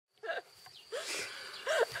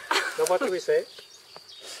So what do we say?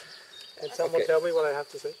 Can someone tell me what I have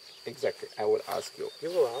to say? Exactly. I will ask you. You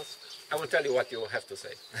will ask. I will tell you what you have to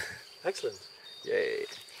say. Excellent. Yay.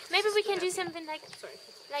 Maybe we can do something like,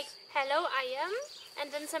 hello, I am,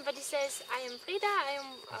 and then somebody says, I am Frieda,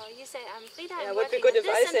 you say, I'm Frieda, Yeah, I'm would be working good on if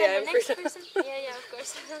I this, say and then I'm the next Frieda. person, yeah, of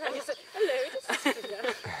course. You say, hello, this is Frieda.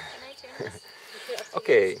 Can I turn this?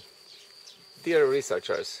 Okay. Dear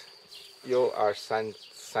researchers, you are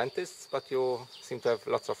scientists, but you seem to have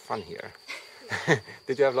lots of fun here.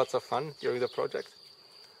 Did you have lots of fun during the project?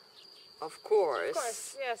 Of course. Of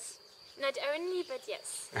course, yes. Not only, but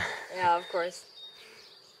yes. Yeah, of course.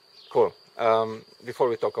 Cool. Before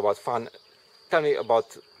we talk about fun, tell me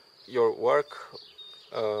about your work.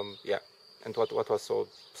 And what was so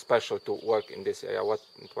special to work in this area? What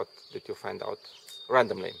did you find out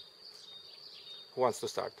randomly? Who wants to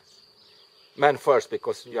start? Men first,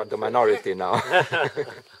 because you are the minority now.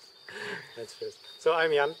 That's first. So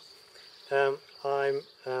I'm Jan. I'm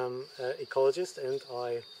an ecologist, and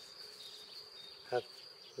I have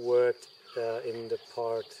worked in the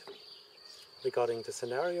part regarding the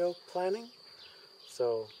scenario planning.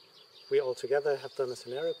 So we all together have done a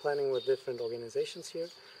scenario planning with different organizations here.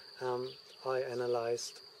 I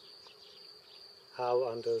analyzed how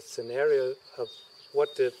under scenario of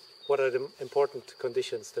what are the important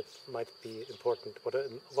conditions that might be important,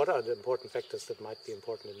 what are the important factors that might be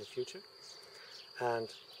important in the future. And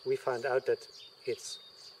we find out that it's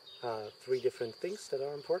three different things that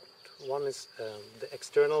are important. One is the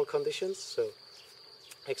external conditions, so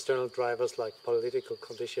external drivers like political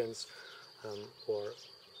conditions or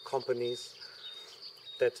companies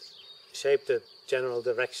that shape the general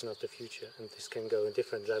direction of the future, and this can go in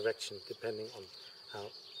different directions depending on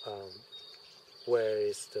where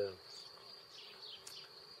is the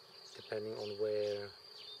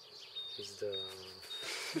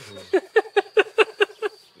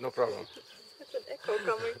No problem. There's an echo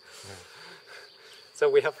coming. So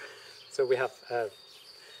we have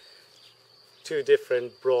two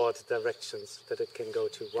different broad directions that it can go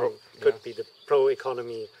to. One could be the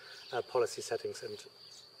pro-economy policy settings, and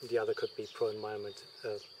the other could be pro-environment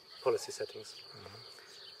policy settings.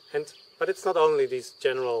 But it's not only these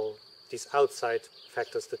outside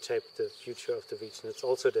factors that shape the future of the region. It's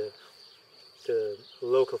also the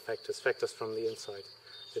local factors from the inside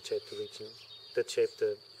that shape the region, that shape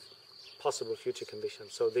the possible future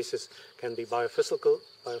conditions. So this can be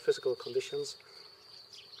biophysical conditions,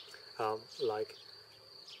 like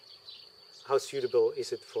how suitable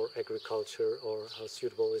is it for agriculture, or how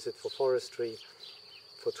suitable is it for forestry,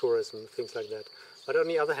 for tourism, things like that. But on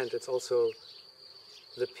the other hand, it's also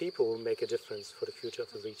the people who make a difference for the future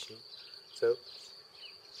of the region. So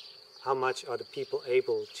how much are the people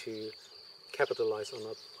able to capitalize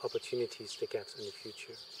on opportunities they get in the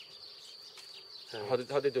future?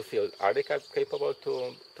 How did you feel? Are they capable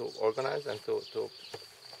to organize and to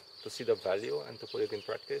see the value and to put it in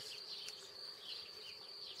practice?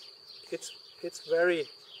 It's very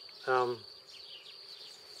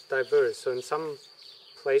diverse. So in some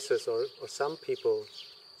places or some people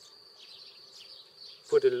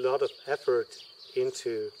put a lot of effort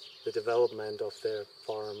into the development of their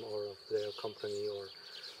farm or of their company or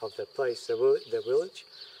of their place, their village,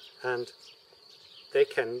 and they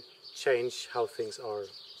can change how things are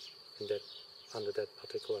under that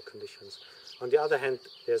particular conditions. On the other hand,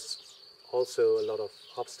 there's also a lot of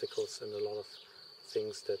obstacles and a lot of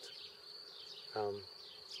things that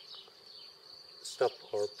stop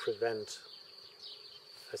or prevent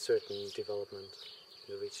a certain development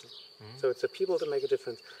in the region. So it's the people that make a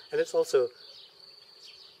difference, and it's also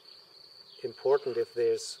important if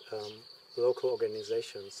there's local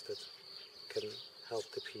organizations that can help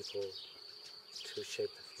the people to shape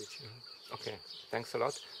the future. Okay, thanks a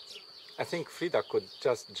lot. I think Frieda could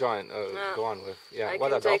just join, go on with, I what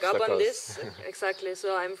can are the take obstacles? up on this. Exactly.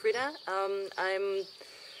 So I'm Frieda. I'm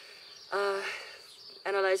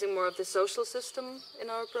analyzing more of the social system in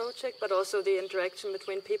our project, but also the interaction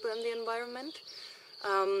between people and the environment.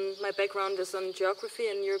 My background is on geography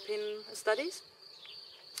and European studies,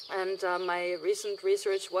 and my recent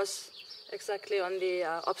research was exactly on the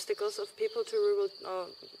obstacles of people to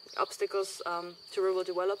rural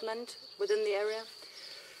development within the area.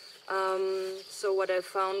 So what I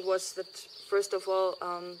found was that, first of all,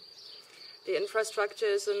 the infrastructure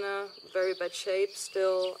is in a very bad shape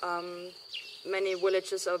still. Many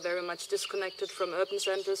villages are very much disconnected from urban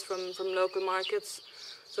centers, from local markets,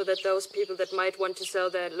 so that those people that might want to sell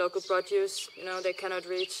their local produce, they cannot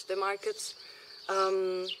reach the markets.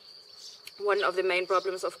 One of the main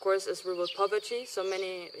problems, of course, is rural poverty. So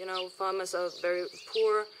many, farmers are very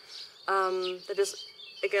poor. That is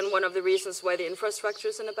again, one of the reasons why the infrastructure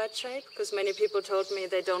is in a bad shape, because many people told me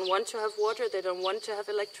they don't want to have water, they don't want to have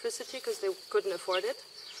electricity because they couldn't afford it.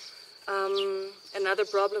 Another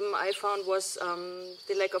problem I found was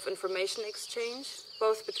the lack of information exchange,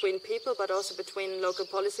 both between people but also between local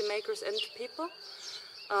policymakers and people.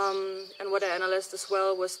 And what I analyzed as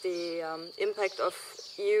well was the impact of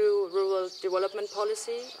EU rural development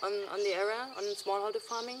policy on the area, on smallholder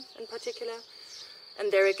farming in particular.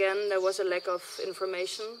 And there again, there was a lack of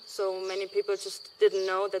information. So many people just didn't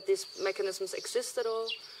know that these mechanisms exist at all.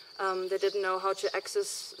 They didn't know how to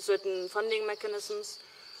access certain funding mechanisms.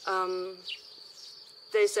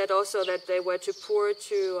 They said also that they were too poor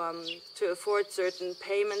to afford certain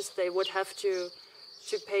payments. They would have to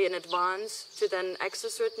pay in advance to then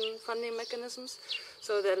access certain funding mechanisms.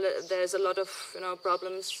 So there's a lot of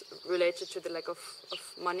problems related to the lack of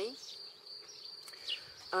money.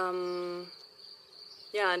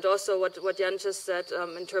 Yeah, and also what Jan just said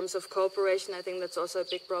in terms of cooperation, I think that's also a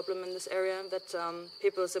big problem in this area, that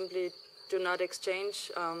people simply do not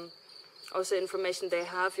exchange. Also information they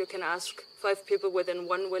have, you can ask 5 people within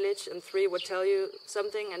one village and 3 would tell you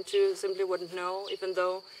something and 2 simply wouldn't know, even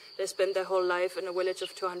though they spend their whole life in a village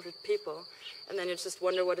of 200 people. And then you just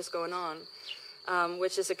wonder what is going on,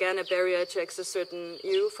 which is again a barrier to access certain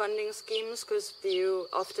EU funding schemes, because the EU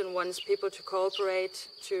often wants people to cooperate,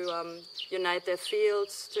 to unite their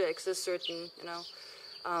fields, to access certain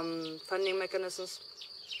funding mechanisms.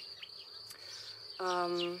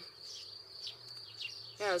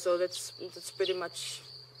 Yeah, so that's pretty much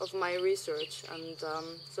of my research, and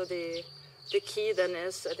so the key then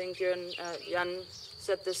is, I think Jan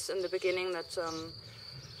said this in the beginning, that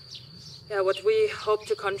what we hope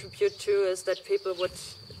to contribute to is that people would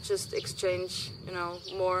just exchange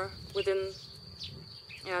more within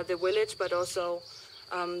the village, but also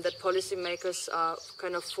that policymakers are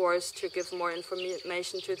kind of forced to give more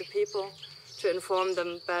information to the people, to inform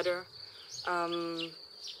them better.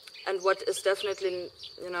 And what is definitely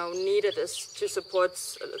needed is to support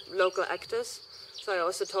local actors. So I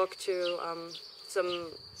also talked to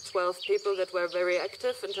some 12 people that were very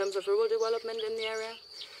active in terms of rural development in the area,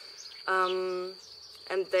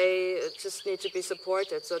 and they just need to be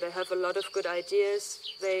supported. So they have a lot of good ideas.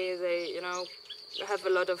 They have a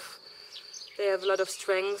lot of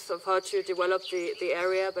strength of how to develop the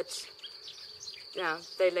area, but yeah,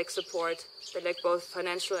 they lack support. They lack both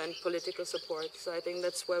financial and political support. So I think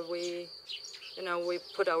that's where we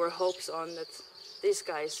put our hopes on, that these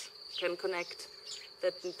guys can connect,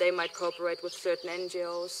 that they might cooperate with certain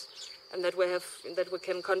NGOs, and that we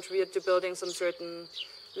can contribute to building some certain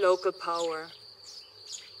local power.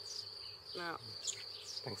 Yeah.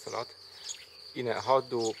 Thanks a lot. Ina, how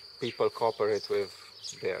do people cooperate with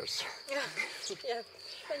bears? Yeah.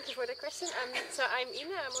 Thank you for the question. So I'm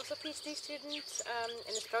Ina, I'm also a PhD student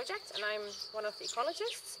in this project, and I'm one of the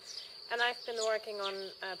ecologists. And I've been working on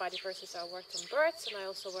biodiversity, so I worked on birds and I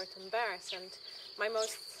also worked on bears. And my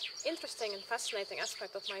most interesting and fascinating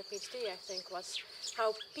aspect of my PhD, I think, was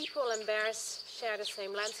how people and bears share the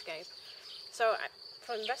same landscape. So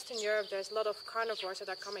from Western Europe, there's a lot of carnivores that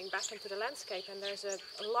are coming back into the landscape, and there's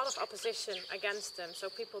a lot of opposition against them. So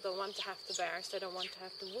people don't want to have the bears, they don't want to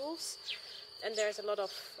have the wolves. And there's a lot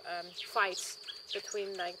of fights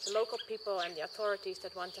between the local people and the authorities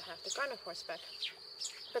that want to have the carnivores back.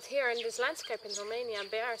 But here in this landscape in Romania,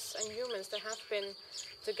 bears and humans, they have been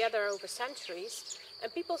together over centuries,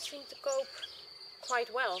 and people seem to cope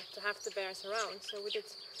quite well to have the bears around. So we did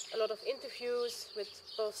a lot of interviews with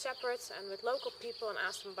both shepherds and with local people, and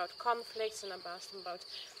asked them about conflicts, and asked them about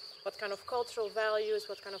what kind of cultural values,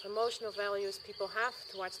 what kind of emotional values people have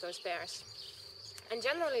towards those bears. And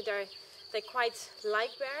generally they quite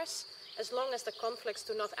like bears, as long as the conflicts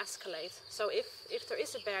do not escalate. So if there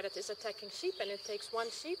is a bear that is attacking sheep and it takes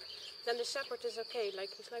 1 sheep, then the shepherd is okay.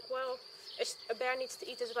 He's like, well, a bear needs to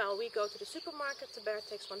eat as well. We go to the supermarket, the bear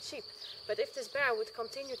takes 1 sheep. But if this bear would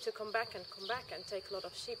continue to come back and take a lot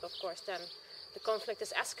of sheep, of course, then the conflict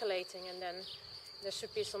is escalating, and then there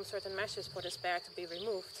should be some certain measures for this bear to be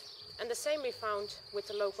removed. And the same we found with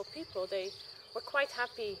the local people. They were quite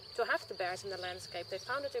happy to have the bears in the landscape. They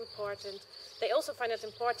found it important. They also find it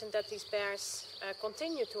important that these bears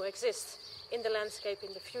continue to exist in the landscape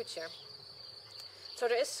in the future. So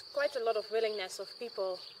there is quite a lot of willingness of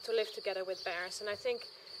people to live together with bears. And I think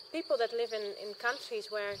people that live in countries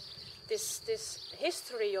where this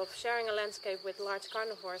history of sharing a landscape with large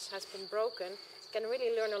carnivores has been broken can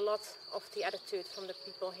really learn a lot of the attitude from the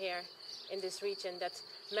people here in this region that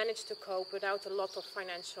manage to cope without a lot of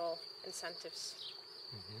financial incentives.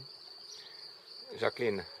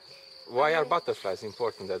 Jaqueline, why are butterflies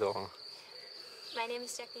important at all? My name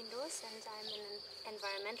is Jaqueline and I'm an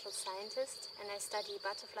environmental scientist and I study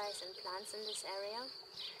butterflies and plants in this area.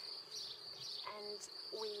 And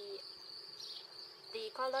the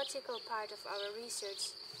ecological part of our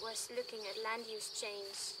research was looking at land use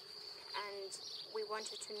change, and we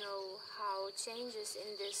wanted to know how changes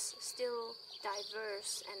in this still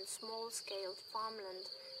diverse and small-scale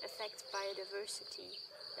farmland affect biodiversity,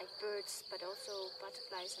 like birds, but also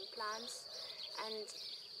butterflies and plants. And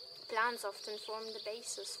plants often form the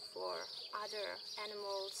basis for other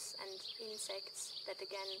animals and insects that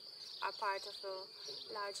again are part of a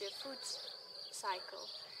larger food cycle.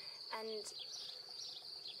 And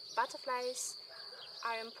butterflies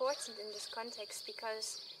are important in this context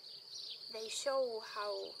because they show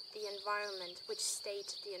how the environment, which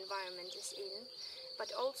state the environment is in,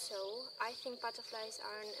 but also I think butterflies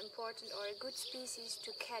are an important or a good species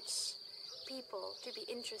to catch people, to be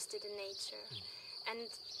interested in nature. And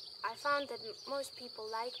I found that most people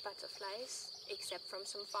like butterflies, except from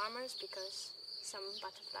some farmers, because some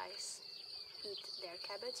butterflies eat their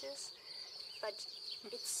cabbages. But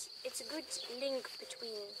it's a good link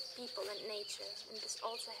between people and nature, and this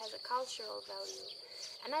also has a cultural value.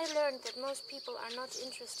 And I learned that most people are not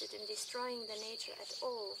interested in destroying the nature at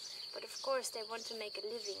all, but of course they want to make a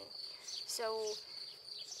living. So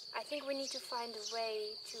I think we need to find a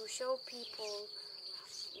way to show people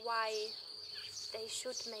why they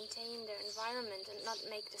should maintain their environment and not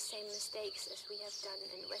make the same mistakes as we have done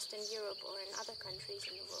in Western Europe or in other countries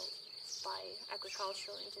in the world by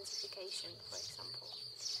agricultural intensification, for example.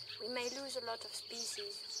 We may lose a lot of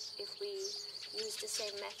species if we use the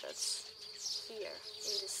same methods here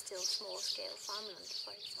in this still small-scale farmland,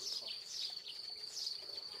 for example.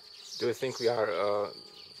 Do you think we are,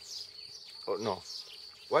 or no,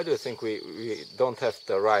 why do you think we don't have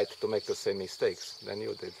the right to make the same mistakes than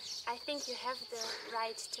you did? I think you have the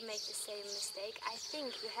right to make the same mistake. I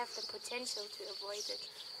think you have the potential to avoid it.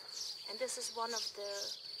 And this is one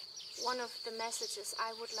of the messages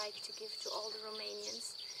I would like to give to all the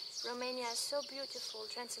Romanians. Romania is so beautiful.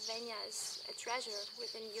 Transylvania is a treasure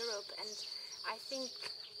within Europe, and I think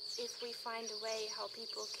if we find a way how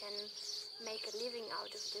people can make a living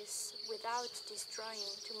out of this without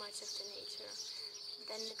destroying too much of the nature,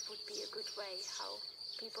 then it would be a good way how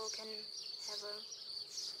people can have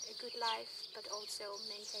a good life, but also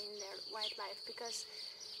maintain their wildlife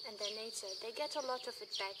and their nature. They get a lot of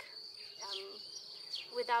it back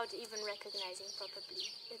without even recognizing probably.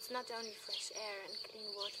 It's not only fresh air and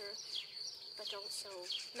clean water, but also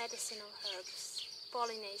medicinal herbs,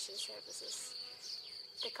 pollination services,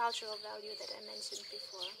 the cultural value that I mentioned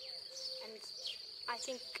before. And I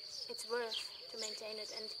think it's worth to maintain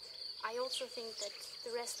it, and I also think that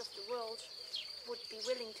the rest of the world would be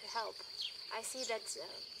willing to help. I see that,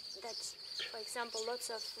 for example,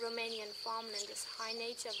 lots of Romanian farmland is high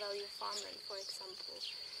nature value farmland, for example.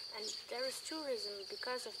 And there is tourism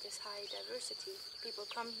because of this high diversity. People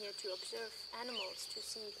come here to observe animals, to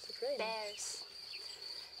see bears,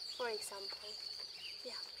 for example.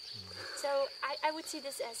 Yeah. So I would see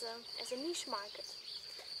this as a niche market.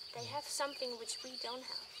 They have something which we don't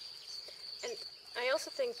have. And I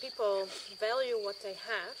also think people value what they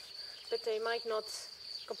have, but they might not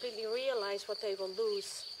completely realize what they will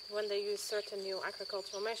lose when they use certain new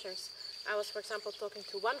agricultural measures. I was, for example, talking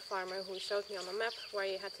to one farmer who showed me on a map where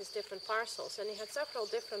he had his different parcels, and he had several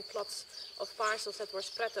different plots of parcels that were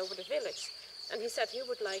spread over the village. And he said he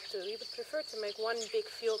would prefer to make one big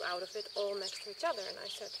field out of it, all next to each other. And I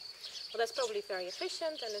said, well, that's probably very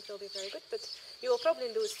efficient and it will be very good, but you will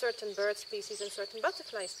probably lose certain bird species and certain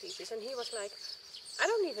butterfly species. And he was like, I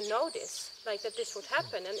don't even know this, like that this would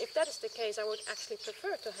happen. And if that is the case, I would actually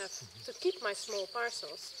prefer to keep my small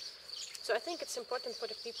parcels. So I think it's important for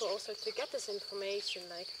the people also to get this information,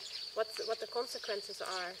 like what the consequences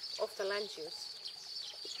are of the land use.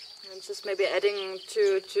 And just maybe adding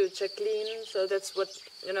to Jaqueline, so that's what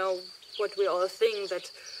we all think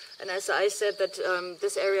that, and as I said, that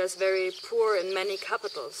this area is very poor in many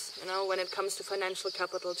capitals, when it comes to financial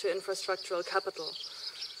capital, to infrastructural capital.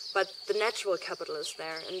 But the natural capital is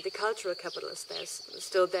there, and the cultural capital is there,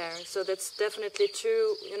 still there. So that's definitely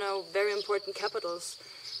two, very important capitals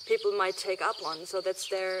people might take up on. So that's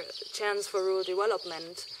their chance for rural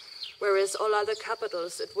development. Whereas all other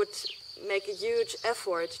capitals, it would make a huge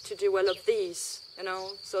effort to develop these,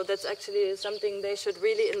 So that's actually something they should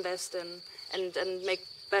really invest in and make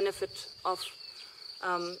benefit of.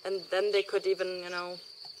 And then they could even,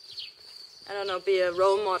 be a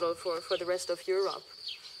role model for the rest of Europe.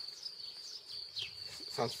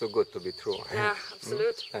 Sounds too good to be true. Yeah,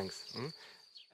 absolutely. Thanks.